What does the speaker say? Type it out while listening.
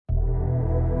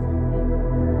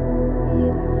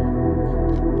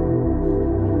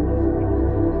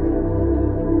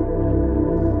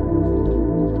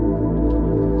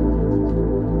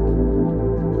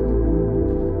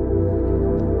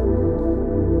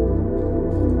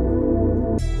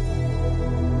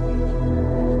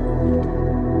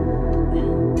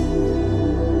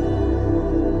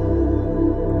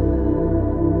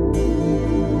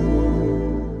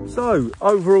So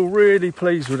overall, really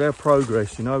pleased with our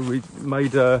progress. You know, we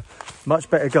made much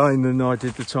better going than I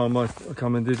did the time I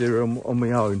come and did it on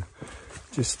my own.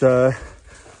 Just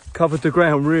covered the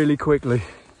ground really quickly.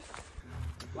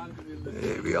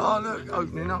 Here we are, look,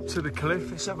 opening up to the cliff.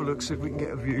 Let's have a look, see if we can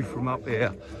get a view from up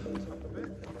here.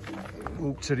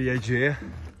 Walk to the edge here.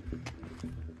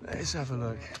 Let's have a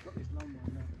look.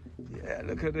 Yeah,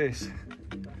 look at this.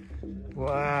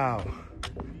 Wow.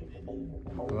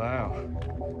 Wow.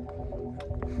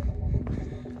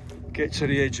 Get to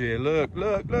the edge here. Look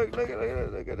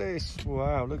at this.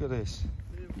 Wow, look at this.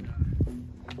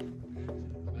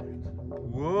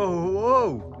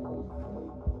 Whoa.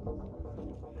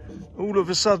 All of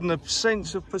a sudden, a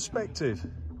sense of perspective.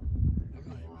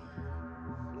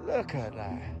 Look at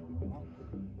that.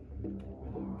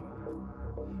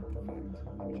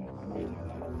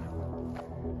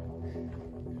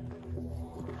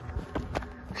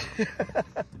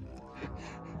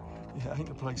 Yeah, ain't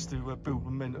the place to build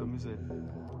momentum, is it?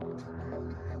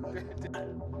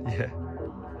 Yeah.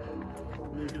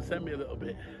 You can send me a little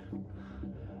bit.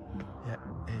 Yeah,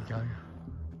 here you go.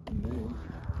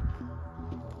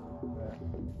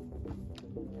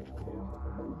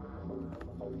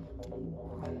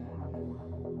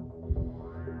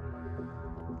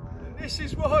 And this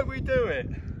is why we do it.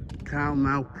 Karl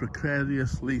now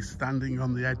precariously standing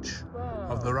on the edge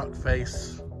of the rock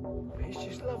face. It's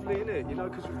just lovely, isn't it? You know,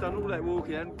 because we've done all that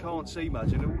walking and can't see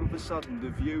much, and all of a sudden the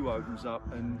view opens up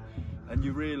and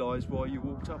you realise why you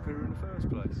walked up here in the first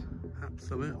place.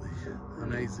 Absolutely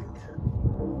amazing.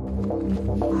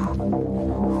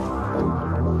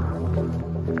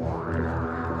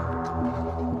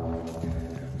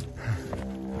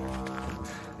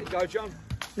 Here you go, John.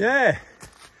 Yeah.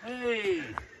 Hey!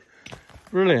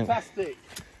 Brilliant. Fantastic.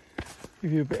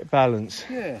 Give you a bit of balance.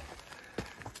 Yeah.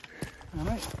 All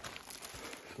right.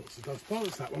 Does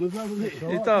balance that one as well, doesn't it?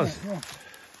 It does. Yeah.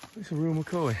 It's a real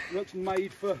McCoy. Looks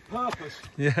made for purpose.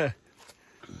 Yeah.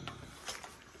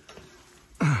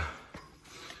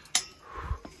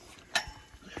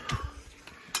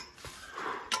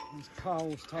 It's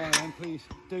Karl's Thailand. Please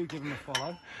do give him a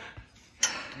follow.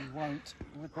 You won't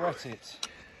regret it.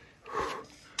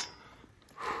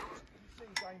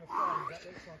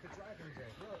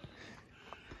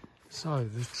 So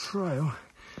the trail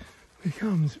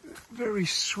becomes very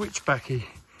switchbacky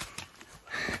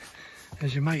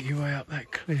as you make your way up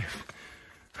that cliff.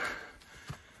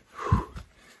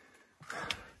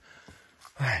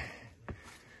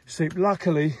 See,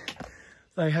 luckily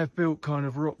they have built kind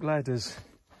of rock ladders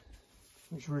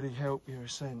which really help your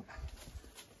ascent.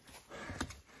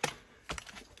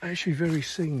 Actually very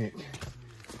scenic.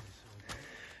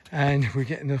 And we're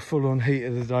getting the full-on heat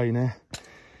of the day now.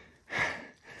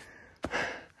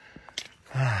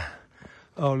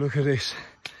 Oh, look at this.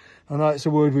 I know it's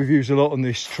a word we've used a lot on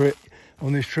this trip,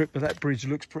 but that bridge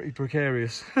looks pretty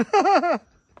precarious.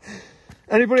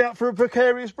 Anybody up for a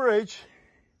precarious bridge?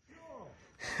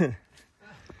 Sure.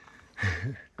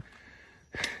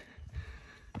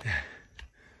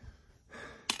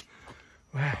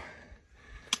 Wow.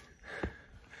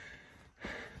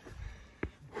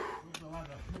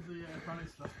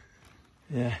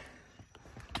 Yeah.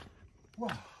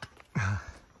 Wow.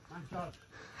 Thank God.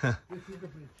 This is the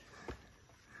bridge.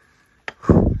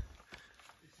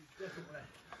 This is definitely.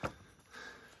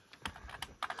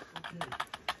 Okay.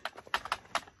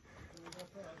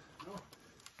 No,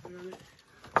 really.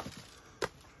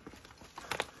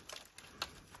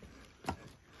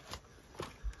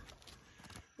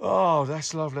 Oh,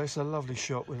 that's lovely. That's a lovely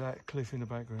shot with that cliff in the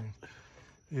background.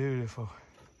 Beautiful.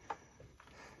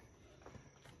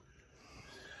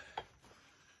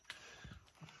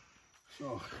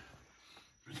 So,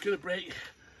 it's going to break.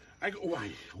 I got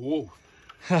away. Whoa.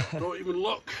 Don't even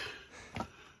look.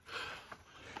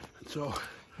 So.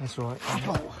 That's right.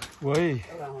 Oh, Wee.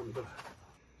 around.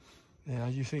 Yeah,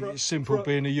 you think it's simple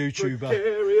being a YouTuber.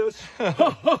 Precarious.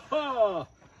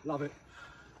 Love it.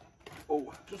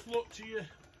 Oh, just look to your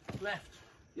left.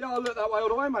 Yeah, I look that way all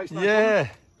the way, mate. Yeah.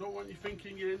 Don't want you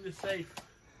thinking you're in the safe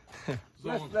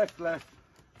zone. Left.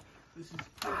 This is.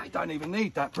 I don't even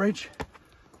need that bridge.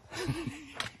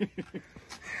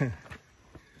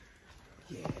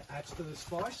 Yeah, adds to the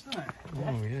spice, doesn't it?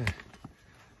 Oh yeah.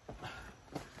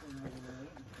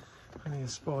 Plenty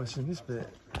of spice in this bit.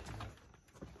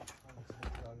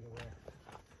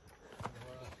 I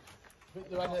think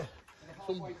there are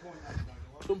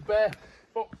some bare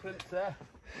footprints there.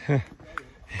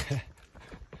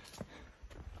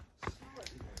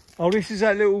 Oh, this is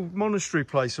that little monastery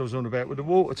place I was on about with the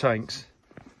water tanks.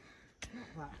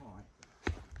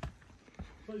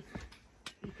 So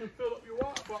you can fill up your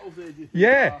water bottles bottles here, do you think?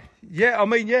 Yeah, yeah, I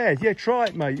mean, yeah, try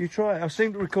it, mate. You try it. I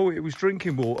seem to recall it was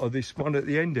drinking water, this one at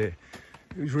the end here.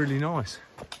 It was really nice.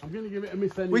 I'm going to give it a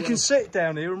miss anyway. We can sit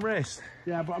down here and rest.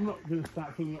 Yeah, but I'm not going to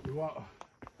start filling up with water.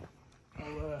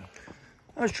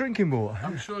 That's drinking water.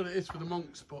 I'm sure it is for the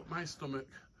monks, but my stomach.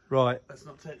 Right. Let's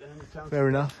not take any chance. Fair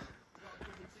enough.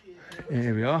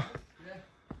 Here we are.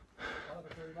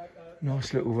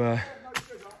 Nice little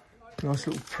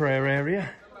prayer area.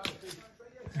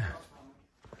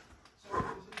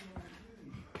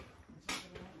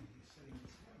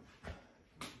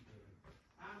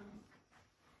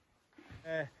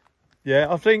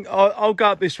 Yeah, I think I'll go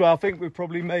up this way. I think we'll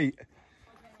probably meet.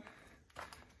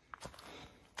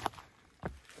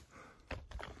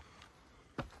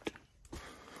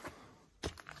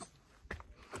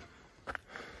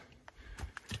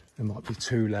 There might be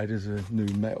two ladders, a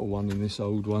new metal one and this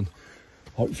old one.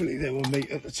 Hopefully they will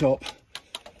meet at the top.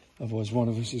 Otherwise one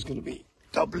of us is going to be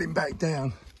doubling back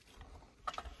down.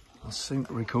 I seem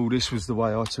to recall this was the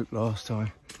way I took last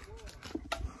time.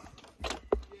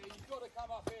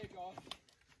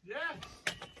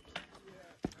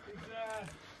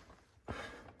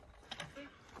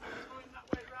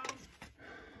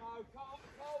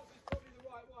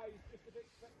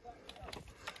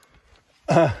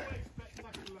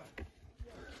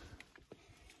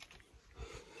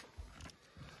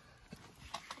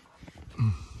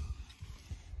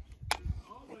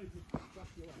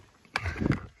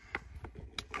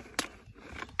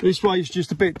 This way is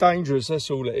just a bit dangerous, that's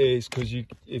all it is, because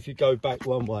if you go back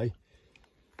one way,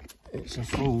 it's a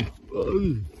fall.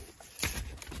 Ooh.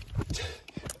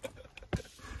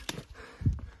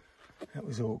 That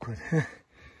was awkward. Hello,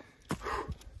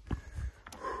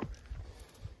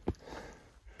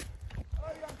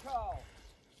 young Karl.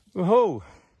 Woohoo!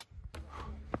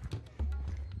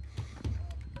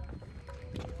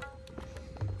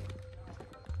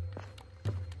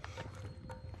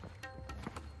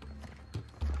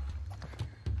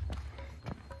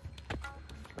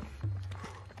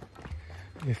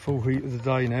 Yeah, full heat of the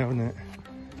day now, isn't it?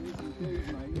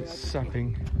 It's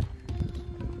sapping.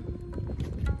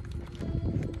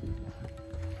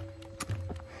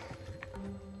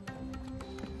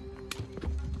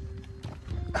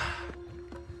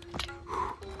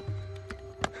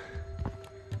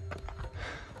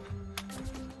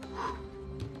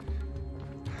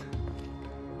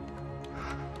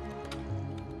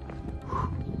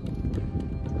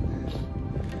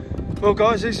 Well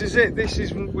guys, this is it.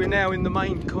 We're now in the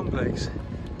main complex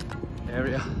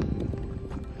area.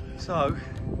 So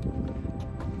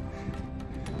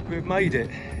we've made it.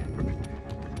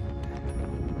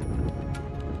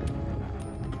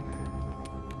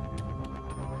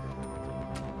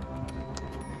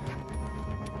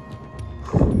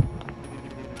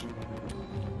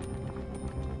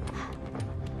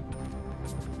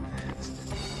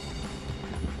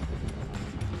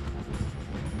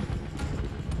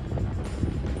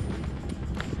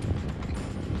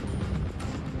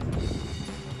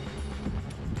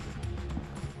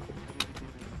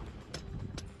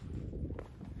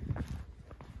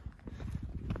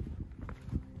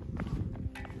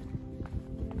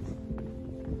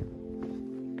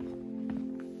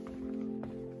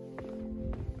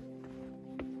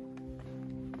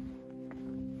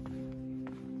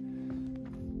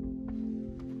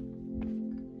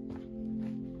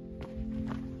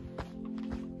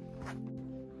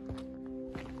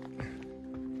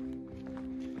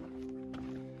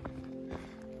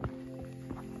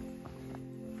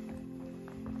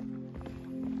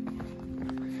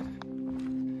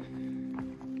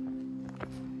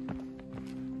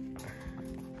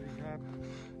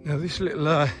 Now this little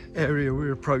area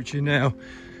we're approaching now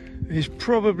is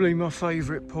probably my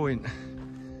favourite point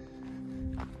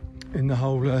in the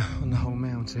whole on the whole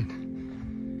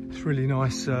mountain. It's really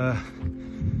nice, the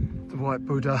white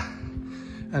Buddha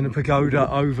and a pagoda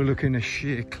overlooking a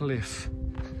sheer cliff.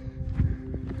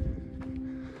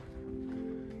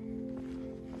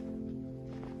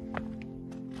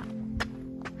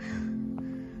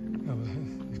 Oh,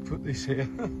 we've put this here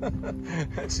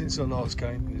since I last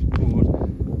came, this board.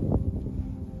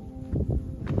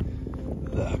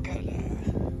 Look at that.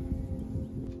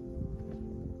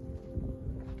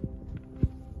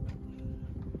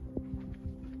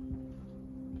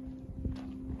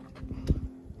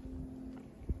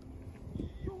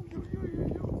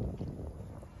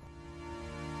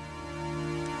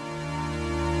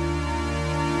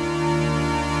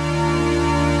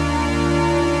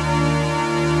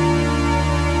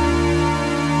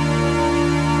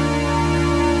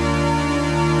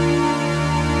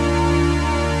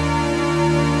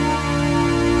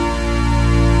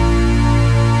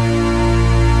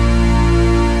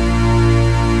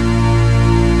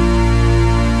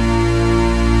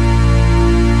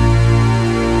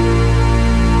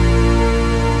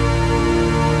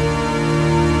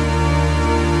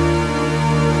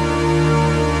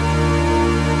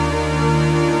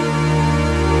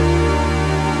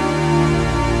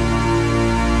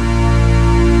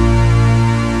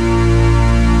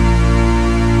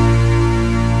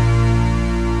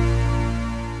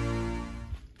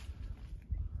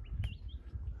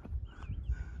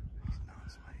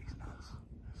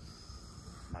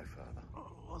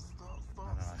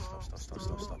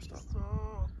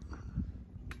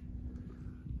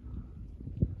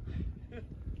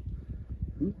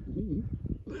 Oh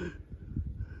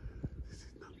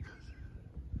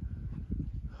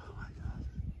my God.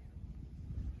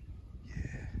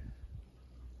 Yeah.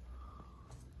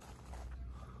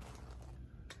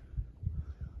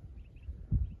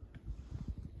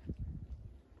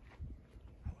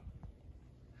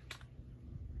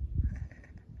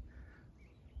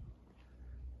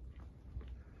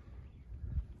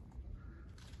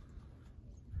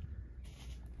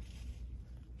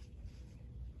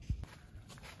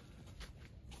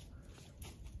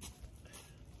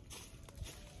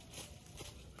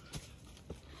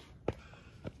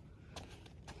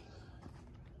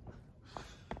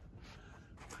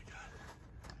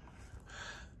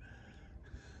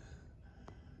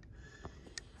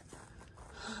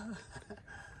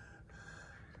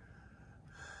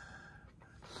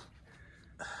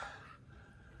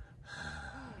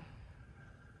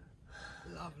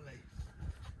 Lovely.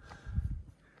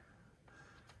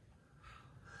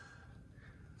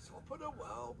 Top of the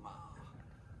world, ma.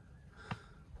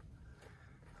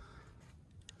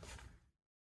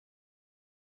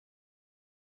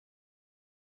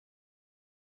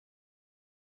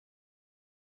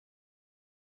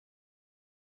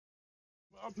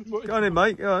 Go on in,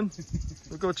 mate, go on.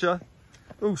 I've got you.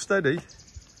 Oh, steady.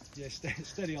 Yeah,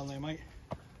 steady on there, mate.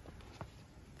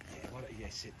 Yeah, why don't you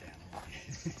sit down?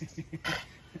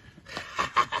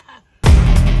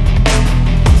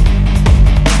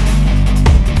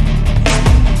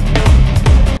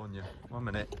 On you. 1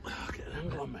 minute. Get an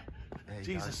angle on me. There you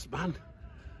Jesus, man.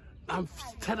 I'm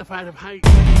terrified of heights.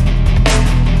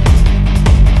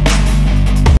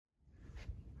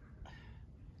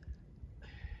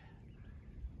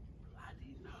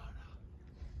 Bloody Nora.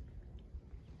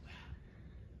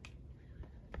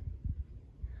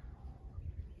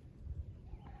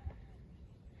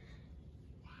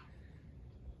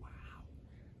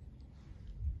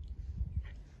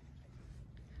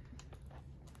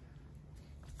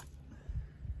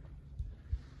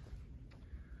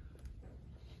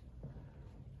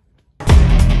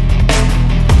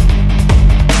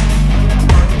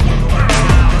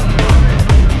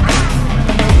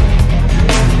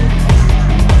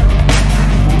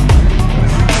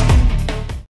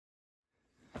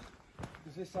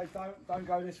 Does this say don't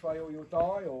go this way or you'll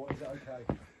die, or is it okay?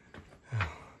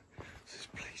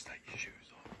 Just please take your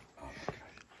shoes off. Oh, okay.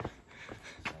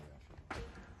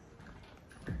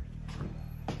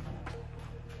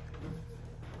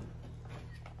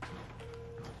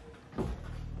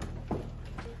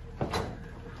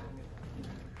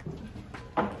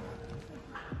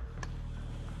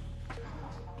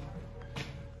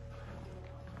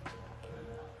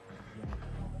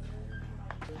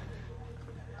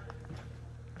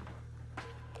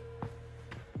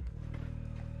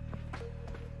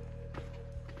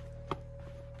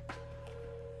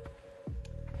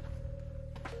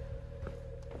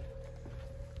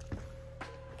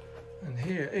 And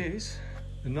here is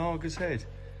the Naga's head.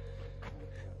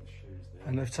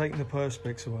 And they've taken the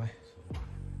perspex away.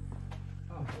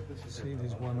 Oh, See,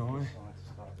 there's one eye.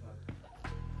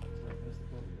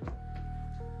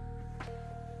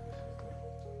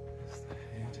 That's the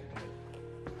head.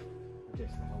 I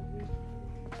guess the whole region.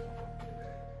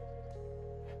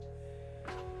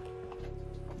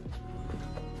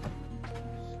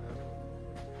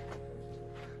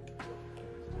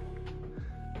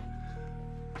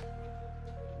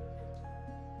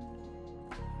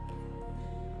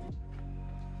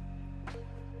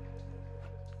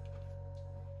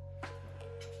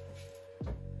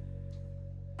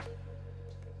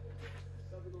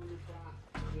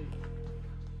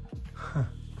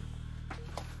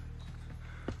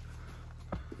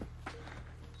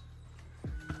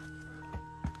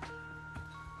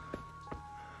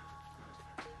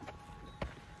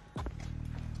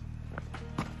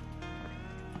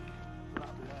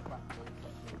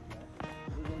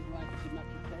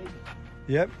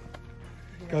 Yep.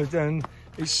 Go down.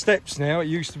 It's steps now. It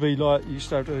used to be like you used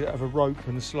to have a rope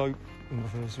and a slope when I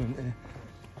first went there.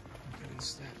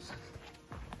 Steps.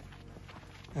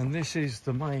 And this is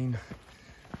the main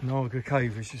Naga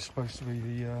Cave, which is supposed to be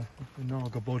the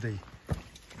Naga body.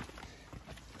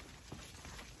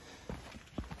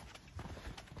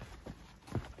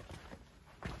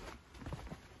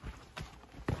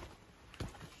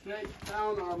 Straight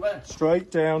down or left?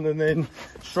 Straight down, and then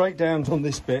straight down on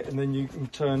this bit, and then you can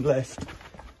turn left.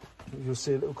 You'll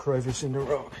see a little crevice in the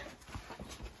rock.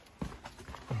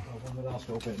 On the last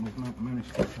little bit, we've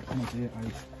managed to accommodate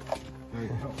a very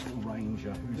helpful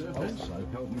ranger who's also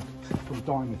helped me from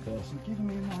dying of thirst and giving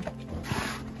me a knife.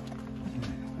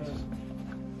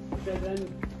 Okay then.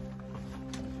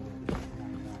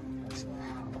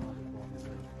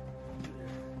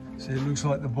 See, So it looks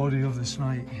like the body of the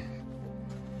snake. You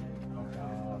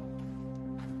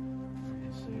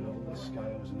can see all the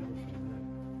scales and everything there.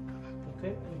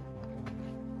 Okay.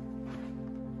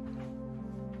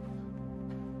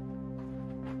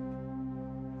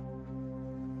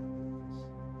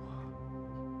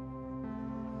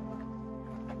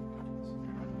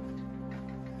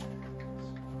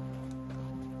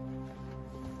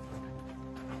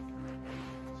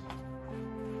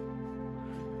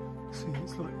 See,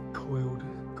 it's like a coiled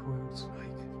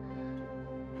snake.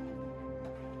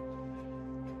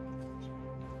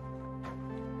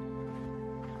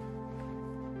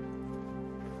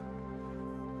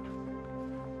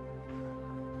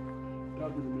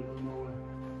 Dug in the middle of nowhere.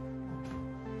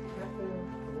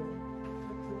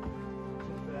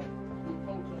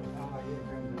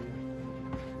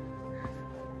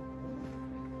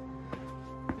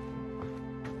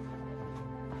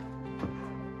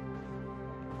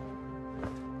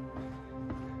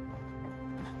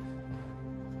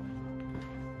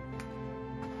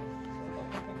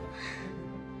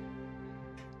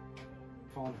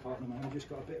 Final part of the man. I've just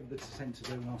got a bit of the descent to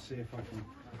do, and I'll see if I can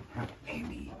have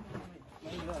any.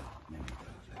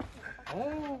 โอ้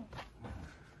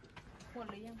หมด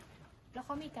หรือยัง แล้วเข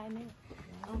ามีไกด์ไหม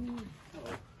เอามี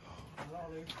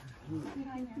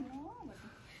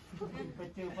ไป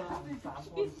เจอฝรั่ง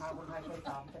3 คนพาคนไทยไป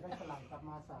3จะได้ฝรั่งกลับม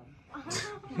า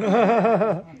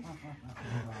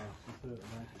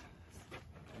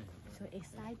3 so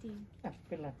exciting เ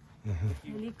ป็นไร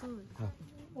really good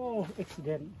โอ้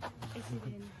accident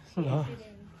accident เหรอ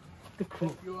ตึกครุ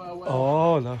ก You are อ๋อ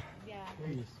well. เหรอ yeah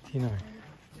ที่ไหน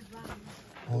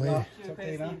โอ้ย It's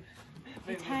okay now.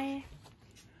 ไทย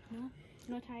no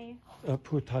no ไทย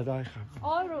พูดไทยได้ครับ อ๋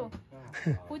อรู้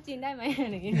พูดจีนได้ไหมอะ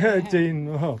ไรอย่างงี้ จีน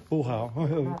ปูขาว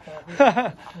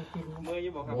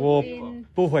我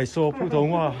不会说普通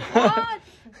话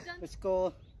let's go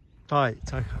ใช่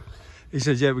ครับ He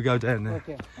said yeah we go down there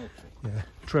okay yeah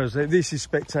Trails this is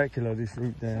spectacular this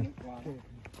route down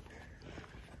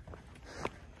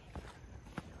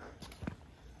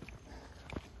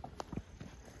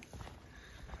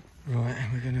right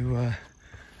we're going to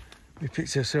we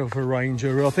picked ourselves a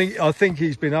ranger I think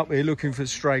he's been up here looking for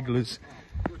stragglers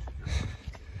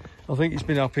I think he's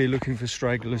been up here looking for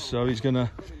stragglers so he's going to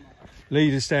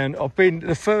lead us down. I've been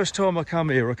the first time I come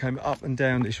here I came up and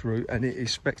down this route and it is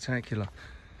spectacular.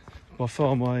 By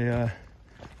far my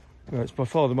well, it's by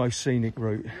far the most scenic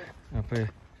route up here.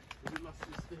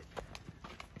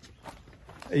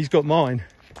 He's got mine.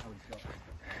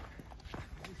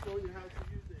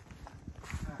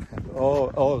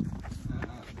 Oh,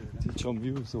 teach him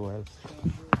use the well.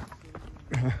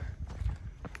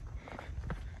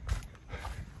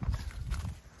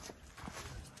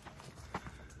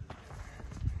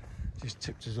 Just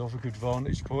tipped us off a good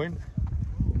vantage point.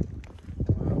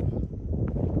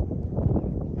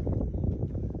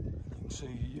 You can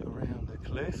see around the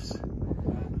cliffs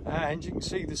and you can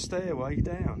see the stairway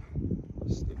down.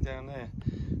 Just look down there,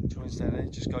 joins down there,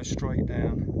 just go straight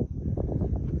down.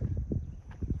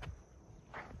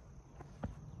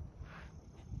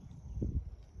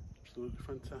 Absolutely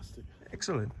fantastic.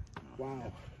 Excellent.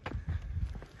 Wow.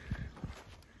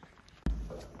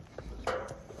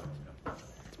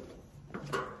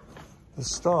 The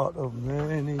start of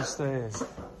many stairs.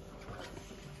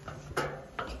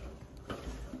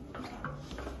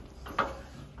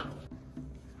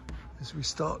 As we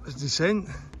start the descent,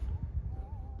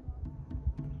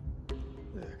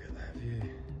 look at that view.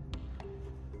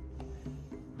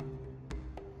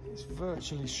 It's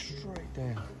virtually straight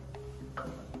down.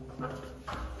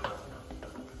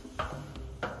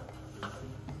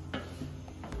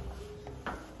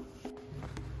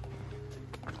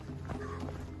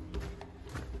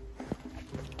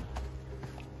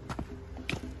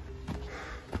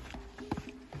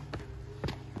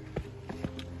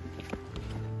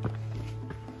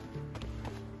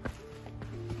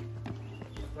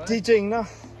ที่จริงนะ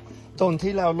ตอน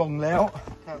ที่เราลงแล้ว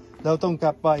เราต้องก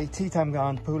ลับไปที่ทำงา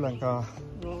นผู้ลังกา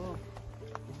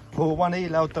เพราะวันนี้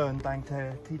เราเดินทาง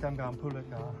ที่ทำงานผู้ลัง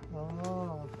กา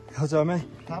เข้าใจไหม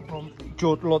ครับผม จ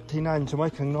อดรถที่นั่นใช่ไหม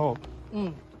ข้างนอก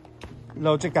เร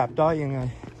าจะกลับได้ยังไง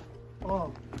อ๋อ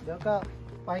เดี๋ยวก็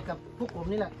ไปกับพวกผม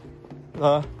นี่แหละเหร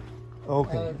อโอ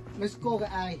เค let's go กับ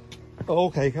ไอโอ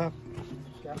เคครับ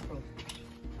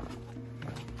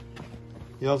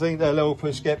Yeah, I think they'll help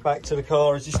us get back to the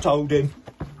car. I just told him.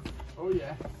 Oh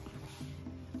yeah.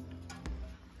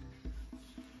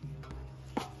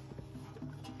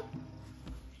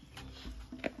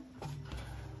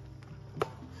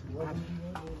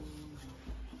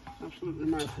 Absolutely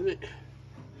mad, isn't it?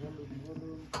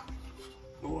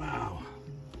 Wow.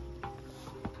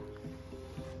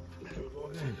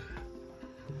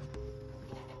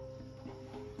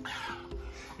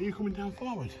 Are you coming down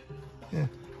forward?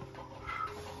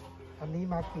 อันนี้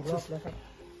มากี่รอบแล้วครับ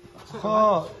ก็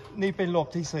นี่เป็นรอบ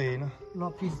ที่สี่นะ รอ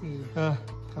บที่สี่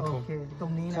ครับ โอ ผม เคตร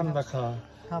งนี้นะ ถ้ำนาคา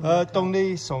ถ้ำนาคา ตรงนี้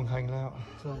สองครั้งแล้ว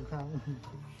 2 ครั้ง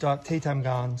จากที่ทำง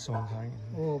านสองครั้ง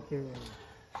โอเค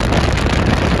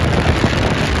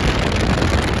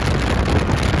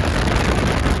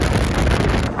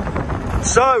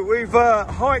So we've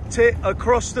hiked it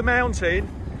across the mountain,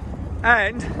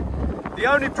 and the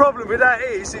only problem with that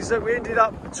is that we ended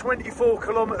up 24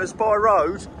 kilometres by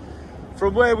road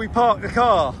from where we parked the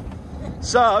car.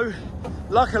 So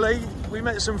luckily we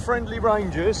met some friendly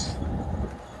rangers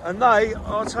and they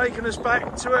are taking us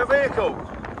back to our vehicle.